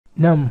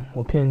Naam,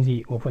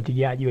 wapenzi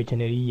wafuatiliaji wa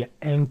chaneli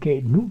ya NK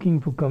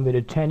Looking for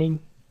Computer Training,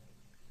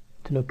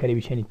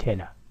 tunakaribisheni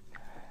tena.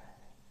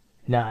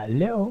 Na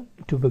leo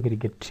tupo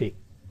katika trick.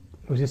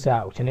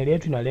 Usisahau chaneli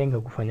yetu inalenga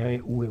kufanya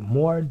wewe uwe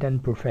more than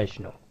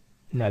professional.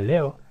 Na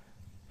leo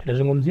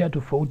tutazungumzia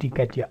tofauti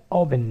kati ya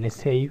open na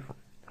save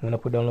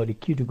unapodownload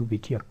kitu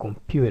kupitia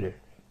computer.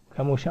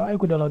 Kama ushawahi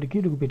kudownload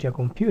kitu kupitia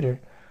computer,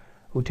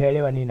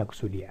 utaelewa nini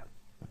nakusudia.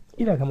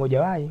 Ila kama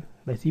hujawahi,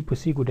 basi ipo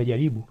siku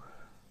utajaribu,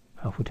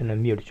 alafu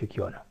utaniambia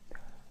ulichokiona.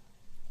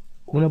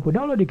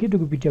 Unapodownload kitu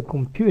kupitia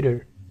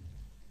computer,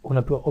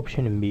 unapewa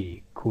option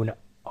mbili. Kuna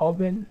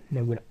open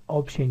na kuna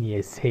option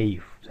ya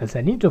save.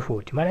 Sasa ni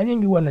tofauti. Mara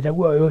nyingi huwa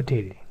nachagua yote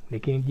ile,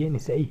 lakini je, ni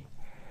sahihi?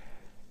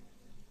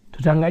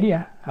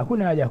 Tutaangalia.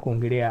 Hakuna haja ya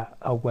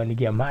kuongelea au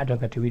kuandikia mada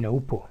wakati wina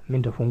upo. Mimi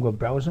nitafungua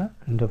browser,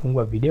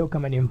 nitafungua video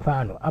kama ni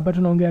mfano. Hapa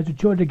tunaongea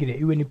chochote kile,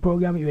 iwe ni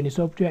program, iwe ni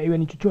software, iwe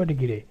ni chochote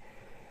kile.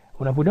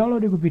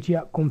 Unapodownload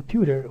kupitia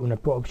computer,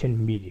 unapewa option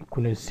mbili.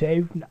 Kuna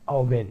save na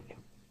open.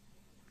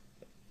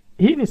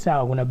 Hii ni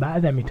sawa. Kuna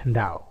baadhi ya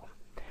mitandao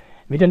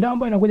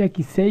ambayo inakuja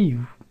kisave,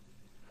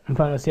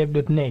 mfano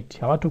save.net,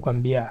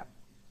 hawatakwambia,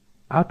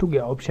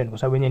 hatugia option kwa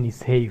sababu yenyewe ni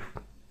save.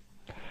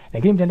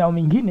 Lakini mtandao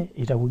mwingine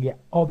itakuja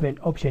open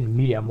option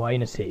mbili ambayo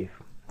haina save.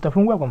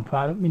 Utafungua kwa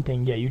mfano, mimi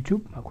nitaingia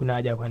YouTube, hakuna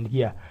haja ya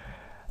kuandikia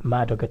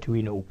mada wakati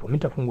wino upo. Mimi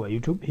nitafungua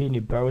YouTube, hii ni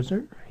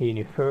browser, hii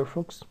ni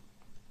Firefox.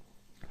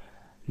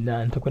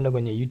 Na nitakwenda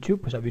kwenye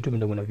YouTube kwa sababu YouTube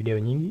ndio kuna video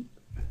nyingi.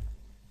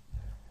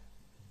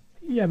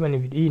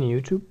 Hii ni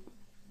YouTube.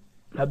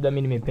 Labda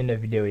mimi nimependa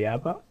video hii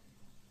hapa.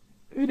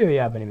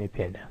 Video hapa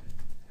nimependa.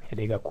 Ya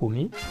dakika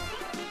 10.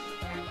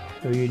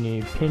 Huyu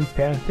ni Pink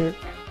Panther.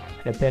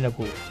 Napenda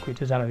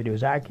kuitazama video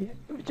zake.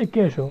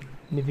 Vichekesho,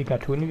 ni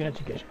vikatuni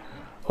vinachekesha.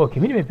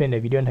 Okay, mimi nimependa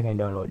video, nataka ni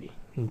download.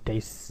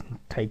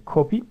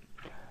 Nitaicopy.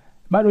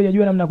 Bado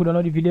hujajua namna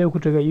kudownload video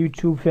kutoka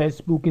YouTube,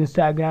 Facebook,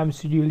 Instagram,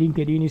 sijui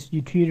LinkedIn,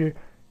 sijui Twitter.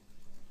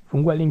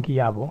 Fungua linki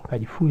hapo,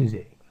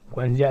 kajifunze.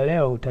 Kuanzia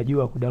leo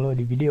utajua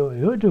kudownload video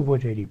yote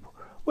popote ilipo.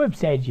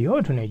 Website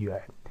yote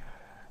unajua.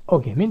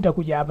 Okay, mimi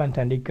nitakuja hapa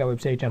nitaandika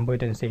website ambayo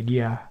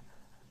itanisaidia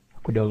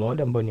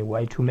kudownload, ambayo ni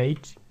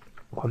Y2Mate.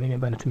 Kwa mimi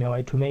ambaye natumia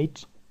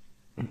Y2Mate,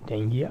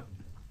 nitaingia,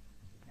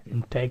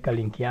 nitaweka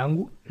link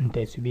yangu,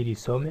 nitaisubiri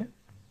isome.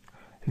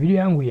 Video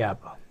yangu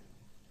hapa.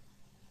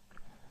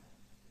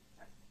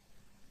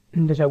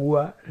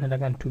 Nitachagua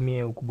nataka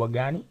nitumie ukubwa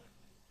gani.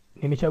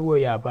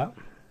 Nimechagua hapa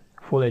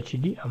Full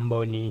HD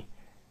ambayo ni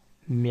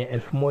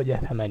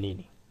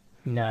 1080.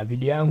 Na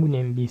video yangu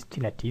ni MB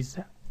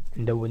 69.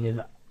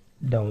 Nitabonyeza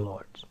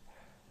download.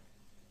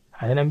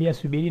 Ananiambia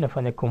subiri,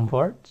 nafanya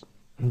convert.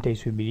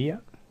 Nitaisubiria.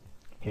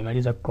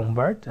 Nimemaliza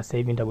convert, sasa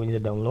hivi nitabonyeza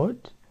download.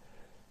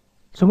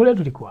 Somo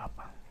letu liko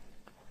hapa.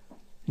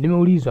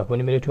 Nimeulizwa hapo,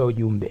 nimeletwa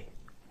ujumbe.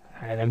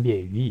 Ananiambia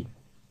hivi,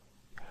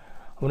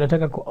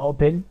 unataka ku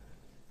open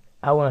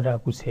au unataka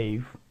ku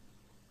save?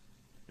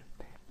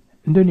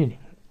 Ndio nini?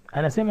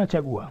 Anasema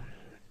chagua.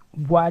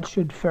 What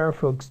should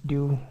Firefox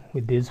do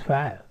with this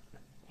file?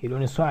 Hilo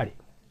ni swali.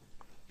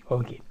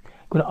 Okay.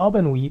 Kuna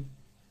open with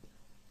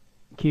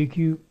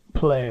QQ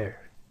player.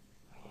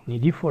 Ni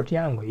default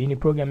yangu. Hii ni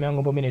program yangu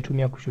ambayo mimi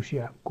naitumia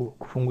kushushia,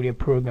 kufungulia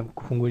program,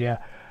 kufungulia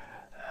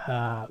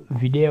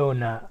video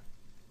na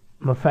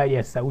mafaili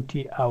ya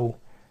sauti au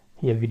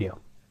ya video.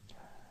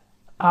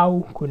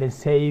 Au kuna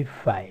save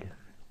file.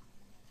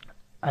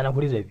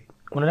 Anakuuliza hivi,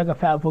 unataka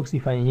Firefox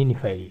ifanye nini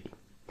file hili?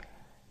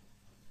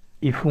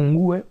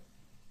 Ifungue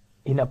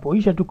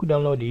inapoisha tu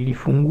kudownload,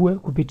 ilifungue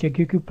kupitia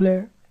QQ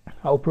player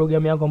au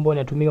program yako ambayo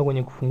inatumika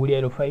kwenye kufungulia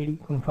ile faili.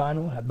 Kwa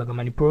mfano, labda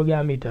kama ni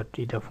program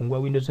itafungua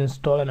Windows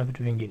installer na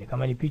vitu vingine.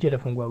 Kama ni picha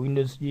itafungua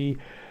Windows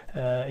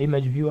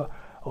image viewer.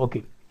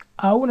 Okay.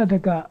 Au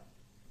unataka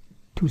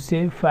to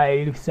save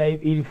file,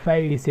 ili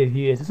file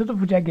isave. Sasa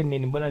tofauti yake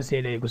nini? Mbona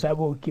sielewi? Kwa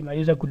sababu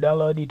ukimaliza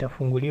kudownload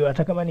itafunguliwa.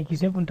 Hata kama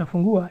nikisave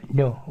nitafungua?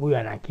 No, huyu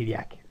ana akili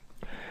yake.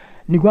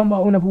 Ni kwamba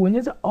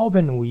unapobonyeza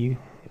open with,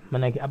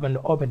 maana hapa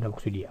ndo open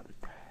nakusudia.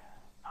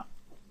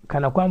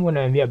 Kana kwamba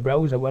unaambia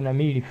browser, bwana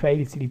mimi ile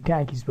file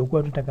silitaki,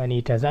 isipokuwa tunataka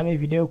niitazame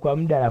video kwa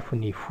muda alafu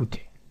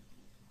niifute.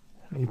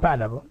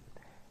 Nipanda hapo.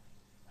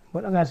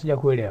 Mbona kama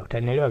sijakuelewa?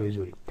 Utanielewa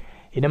vizuri.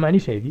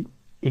 Inamaanisha hivi,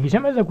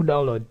 ikishamaliza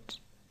kudownload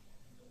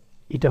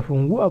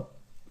itafungua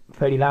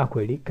faili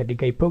lako ile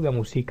katika program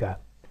husika,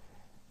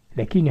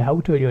 lakini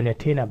hautoliona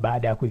tena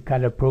baada ya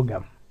kuikata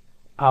program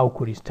au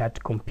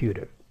kurestart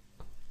computer.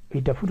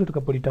 Itafuta,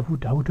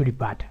 tukapolitafuta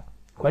hautolipata.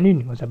 Kwa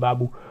nini? Kwa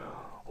sababu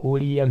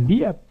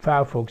uliambia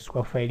Firefox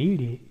kwa faili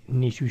ile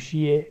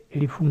nishushie,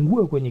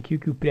 lifungue kwenye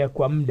QQ player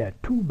kwa muda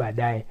tu,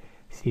 baadaye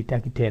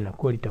sitaki tena,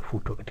 kwa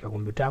litafutwa katika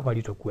kompyuta yako,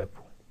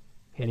 halitokuepo.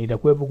 Yani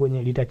itakuepo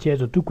kwenye,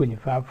 litachezwa tu kwenye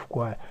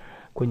Firefox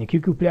kwenye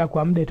QQ player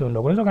kwa muda, itaondoka.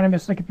 Unaweza kaniambia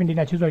sasa kipindi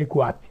linachezwa liko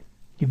wapi?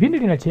 Kipindi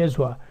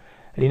linachezwa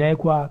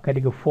linawekwa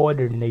katika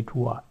folder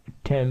inaitwa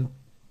temp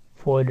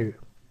folder.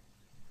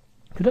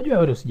 Tutajua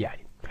wewe,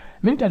 usijali.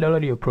 Mimi nita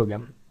download hiyo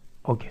program.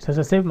 Okay,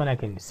 sasa save maana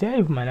yake ni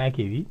save, maana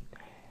yake hivi.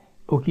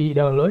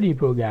 ukidownload hii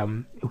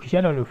program,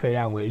 ukisha download file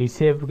yangu,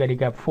 lisave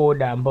katika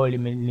folder ambayo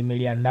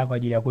nimeliandaa kwa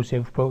ajili ya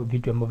kusave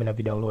vitu ambavyo na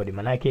vidownload.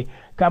 Maana yake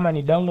kama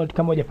ni download,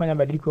 kama hujafanya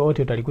mabadiliko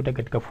yote utalikuta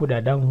katika folder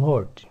ya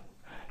download.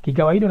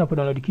 Kikawaida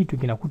unapodownload kitu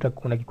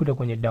unakikuta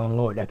kwenye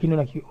download, lakini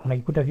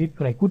unakikuta vipi?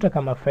 Unakikuta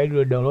kama file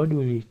ile download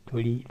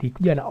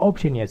ulikuja na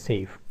option ya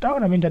save.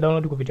 Utaona mimi nita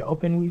download kupitia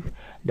open with,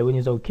 ndio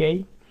bonyeza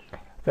okay.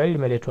 File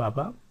limeletwa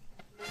hapa,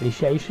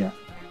 lishaisha,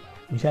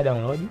 nisha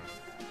download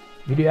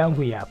video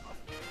yangu hii hapa.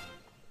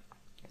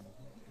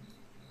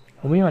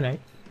 Umeona?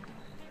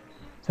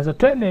 Sasa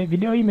twende,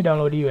 video hii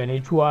imedownloadiwa,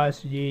 inaitwa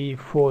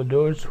For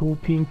Those Who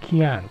Pink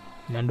Young.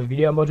 Na ndio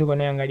video ambayo tuko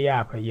naangalia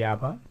hapa, hii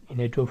hapa.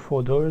 Inaitwa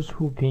For Those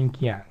Who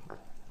Pink Young.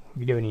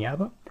 Video ni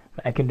hapa.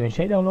 Lakini ndio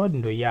nisha download,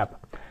 ndio hii hapa.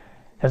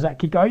 Sasa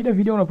kikawaida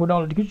video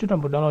unapodownload kitu chochote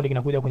unapodownload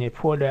kinakuja kwenye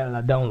folder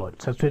la download.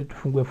 Sasa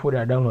tufungue folder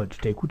la download,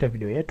 tutaikuta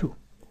video yetu.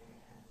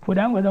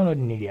 Folder yangu ya download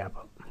ni hii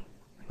hapa.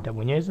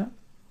 Nitabonyeza.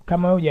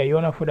 Kama wewe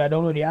hujaiona folder ya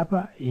download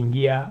hapa,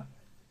 ingia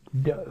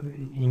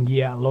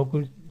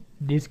local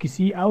disk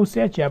C au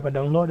search hapa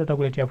download,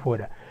 atakuletea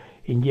folder.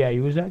 Ingia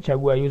user,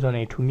 chagua user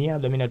unaitumia,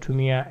 mimi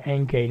natumia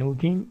NK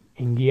Nuking,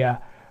 ingia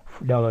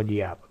download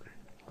hapa.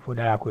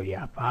 Folder yako hii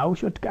hapa au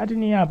shortcut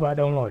ni hapa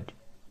download.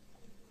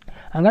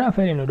 Angalia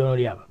file ino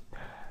download hapa.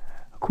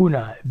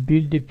 Kuna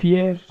Bill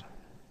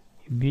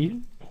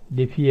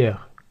de Pierre.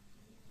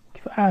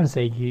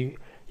 Kifaransa hiki,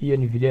 hiyo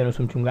ni video na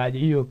mchungaji.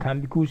 Hiyo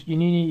kambi kusi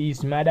nini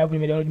is mada hapo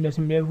nimedownload muda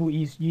si mrefu,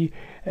 is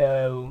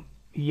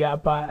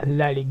hapa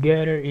La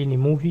Ligera ni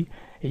movie.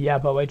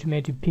 Hapa White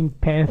Mate Pink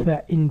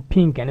Panther in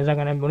Pink.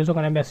 Unaweza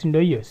kaniambia si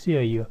ndio hiyo?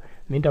 Sio hiyo.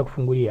 Mimi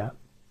nitakufungulia.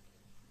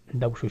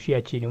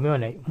 Nitakushushia chini.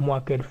 Umeona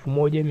mwaka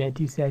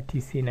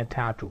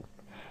 1993.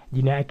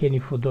 Jina yake ni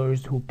For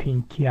Those Who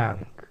Pink Young.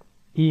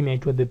 Hii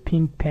inaitwa The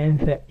Pink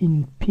Panther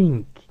in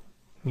Pink.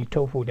 Ni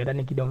tofauti. Hata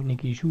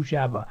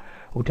nikishusha hapa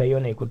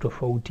utaiona iko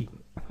tofauti.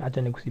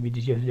 Hata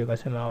nikuthibitishia usije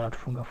kusema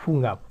unatufunga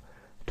funga hapo.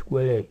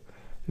 Tukuelewe.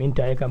 Mimi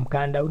nitaweka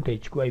mkanda,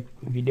 utaichukua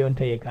video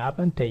nitaiweka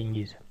hapa,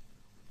 nitaingiza.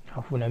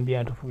 Alafu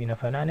naambia tofauti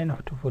inafanana na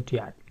tofauti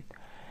yake.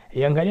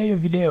 Iangalia hiyo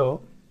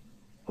video,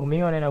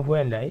 umeona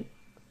inavyoenda hii.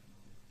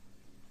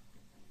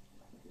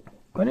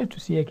 Kwa nini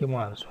tusiweke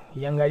mwanzo?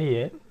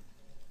 Iangalie.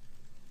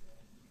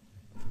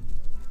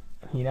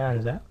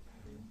 Inaanza.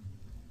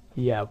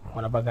 Hapo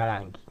wanapaka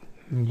rangi.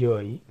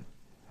 Enjoy.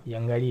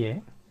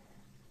 Iangalie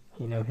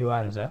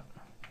inavyoanza.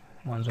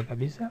 Mwanzo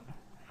kabisa.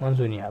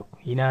 Mwanzo ni hapo.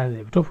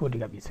 Inaanza tofauti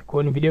kabisa. Kwa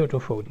hiyo ni video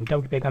tofauti.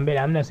 Nitakupeleka mbele,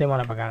 hamna sema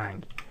wanapaka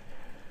rangi.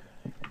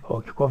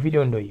 Okay, kwa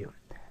video ndio hiyo.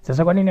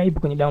 Sasa kwa nini haipo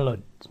kwenye download?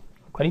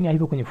 Kwa nini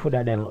haipo kwenye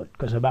folder download?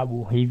 Kwa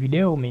sababu hii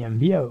video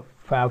umeiambia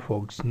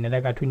Firefox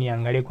nataka tu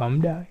niangalie kwa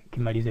muda,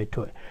 kimaliza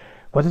itoe.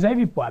 Kwa sasa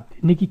hivi ipo wapi?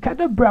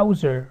 Nikikata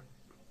browser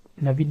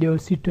na video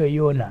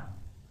sitoiona.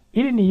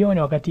 Ili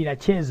niione wakati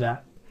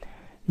inacheza,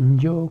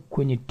 njoo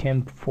kwenye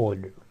temp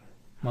folder.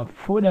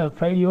 Mafolder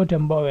file yote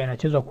ambayo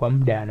yanachezwa kwa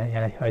muda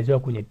yanahifadhiwa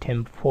kwenye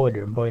temp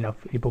folder ambayo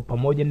ipo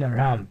pamoja na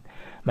RAM.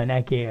 Maana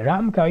yake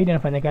RAM kawaida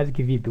inafanya kazi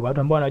kivipi?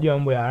 Watu ambao wanajua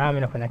mambo ya RAM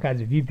inafanya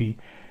kazi vipi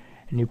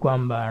ni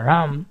kwamba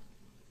RAM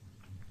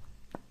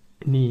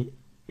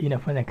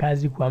inafanya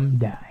kazi kwa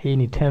muda. Hii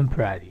ni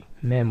temporary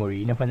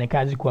memory, inafanya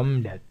kazi kwa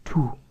muda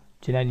tu.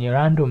 Tena ni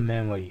random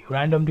memory.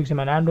 Random,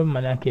 tukisema random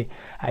maana yake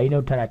haina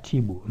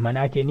utaratibu. Maana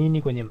yake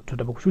nini? Kwenye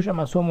tutapokushusha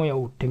masomo ya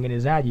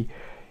utengenezaji,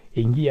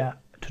 ingia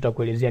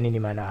tutakuelezea nini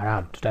maana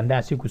RAM.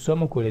 Tutaandaa siku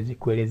somo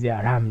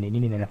kuelezea RAM ni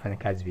nini na inafanya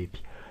kazi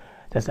vipi.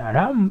 Sasa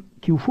RAM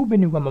kiufupi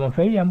ni kwamba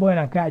mafaili ambayo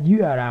yanakaa juu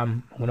ya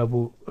RAM,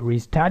 unapo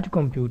restart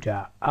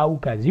computer au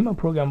kazima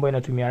program ambayo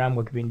inatumia RAM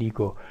kwa kipindi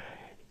hiko,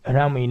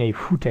 RAM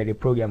inaifuta ile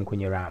program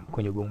kwenye RAM,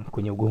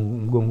 kwenye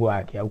mgongo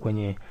wake au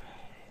kwenye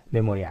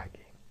memory yake.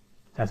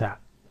 Sasa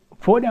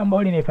folder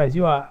ambayo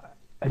linahifadhiwa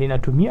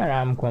linatumia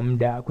RAM kwa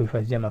muda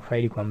kuhifadhia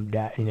mafaili kwa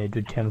muda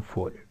inaitwa temp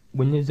folder.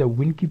 Bonyeza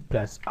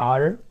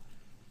Win+R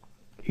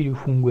ili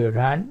ufungue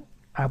run.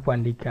 Hapo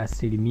andika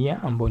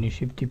asilimia ambayo ni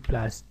shift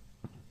plus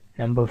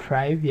number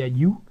 5 ya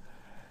juu.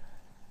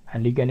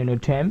 Andika neno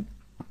temp,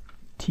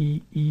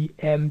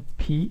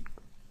 TEMP.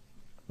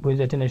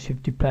 Bonyeza tena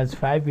shift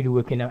plus 5 ili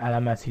uweke na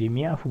alama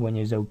asilimia, afu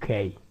bonyeza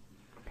OK.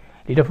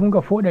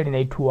 Litafunga folder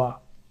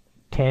linaitwa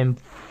temp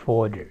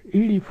folder.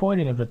 Ili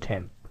folder inaitwa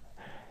temp.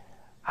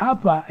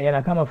 Hapa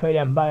yana kama faili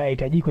ambayo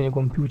haihitaji kwenye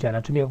kompyuta,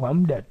 anatumika kwa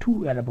muda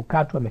tu,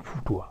 yanapokatwa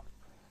amefutwa.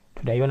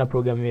 Tutaiona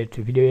program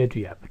yetu, video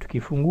yetu hapa.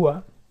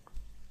 Tukifungua,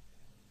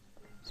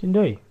 si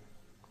ndio hii?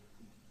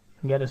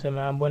 Ngata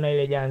sema mbona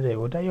ile janza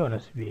hiyo, utaiona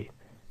sibi.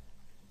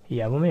 Hii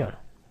hapo umeona?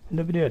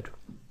 Ndio video yetu.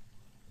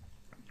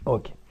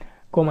 Okay.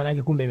 Kwa maana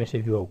yake kumbe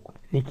imeshaviwa huko.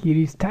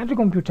 Nikirestart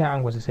kompyuta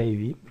yangu sasa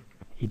hivi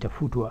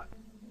itafutwa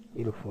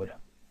ile folder.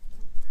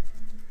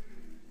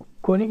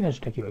 Kwa nini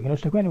kinachotakiwa?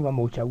 Kinachotakiwa ni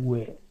kwamba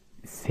uchague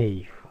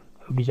save.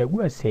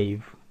 Ukichagua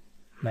save,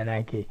 maana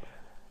yake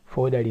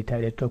folder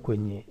litaletwa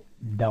kwenye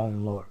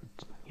download.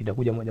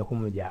 Itakuja moja kwa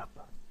moja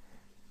hapa.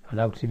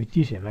 Nataka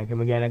kuthibitisha, maana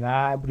kama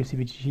gani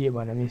kuthibitishie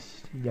bwana, mimi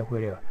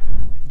sijakuelewa.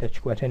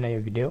 Nitachukua tena hiyo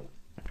video,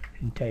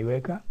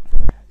 nitaiweka,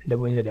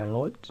 nitabonyeza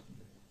download.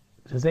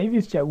 Sasa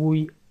hivi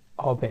sichagui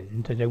open,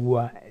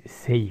 nitachagua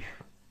save.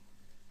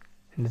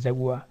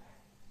 Nitachagua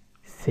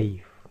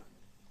save.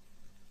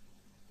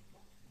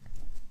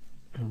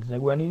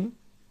 Nitachagua nini?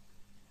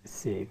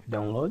 Save.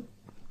 Download.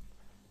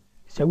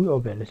 Chagua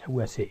open,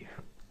 nitachagua save.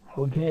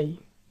 Okay.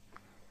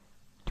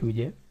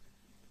 Tuje.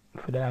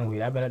 Folda yangu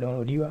hapa na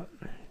downloadiwa.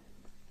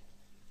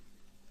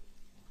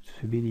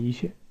 Subiri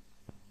ishe.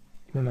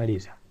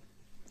 Nimemaliza.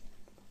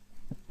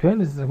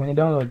 Tuende sasa kwenye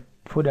download.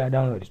 Folder ya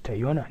download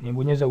tutaiona.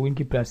 Nibonyeza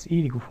wiki plus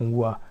ili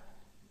kufungua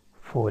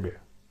folder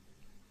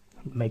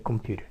my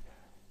computer.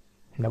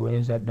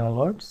 Nabonyeza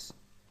downloads.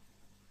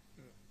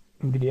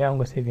 Video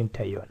yangu sasa hivi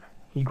nitaiona.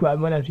 Ikiwa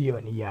mbona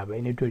tuione hapa,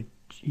 inaitwa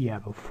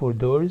hapa for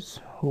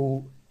those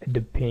who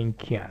the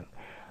pink young.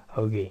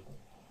 Okay.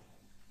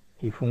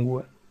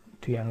 Ifungua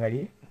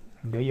tuiangalie.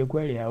 Ndio hiyo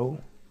kweli au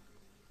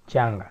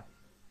changa?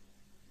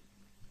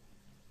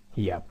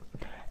 Yep.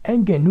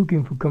 Again,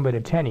 looking for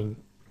computer training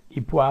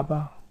ipo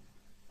hapa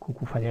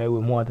kukufanya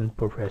wewe more than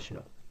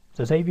professional.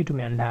 Sasa hivi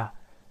tumeandaa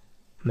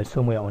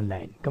masomo ya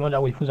online. Kama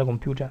unataka kujifunza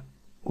kompyuta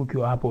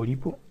ukiwa hapo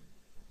ulipo,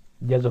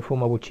 jaza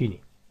fomu hapo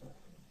chini.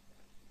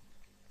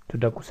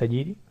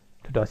 Tutakusajili,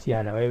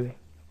 tutawasiliana na wewe,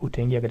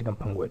 utaingia katika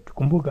mpango wetu.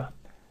 Kumbuka,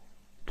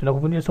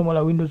 tunakufundisha somo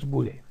la Windows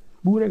bure.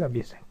 Bure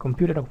kabisa.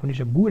 Kompyuta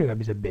tutakufundisha bure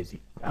kabisa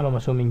basic. Ama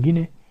masomo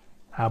mengine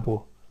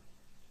hapo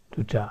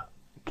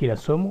kila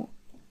somo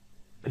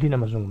lina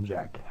mazungumzo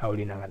yake au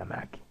lina gharama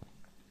yake.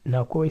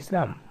 Na kwa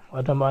Waislamu,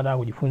 watu ambao wanataka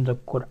kujifunza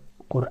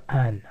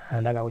Qur'an,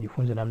 anataka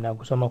kujifunza namna ya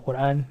kusoma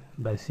Qur'an,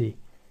 basi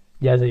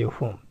jaza hiyo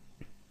fomu.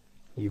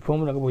 Hiyo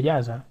fomu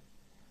utakapojaza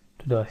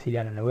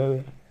tutawasiliana na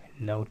wewe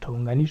na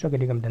utaunganishwa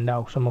katika mtandao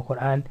wa kusoma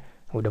Qur'an,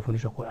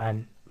 utafundishwa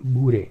Qur'an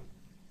bure.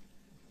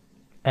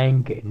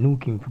 Anke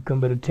looking for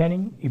computer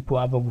training ipo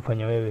hapa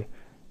kufanya wewe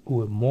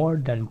uwe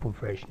more than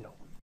professional.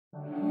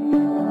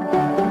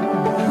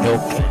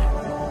 Okay.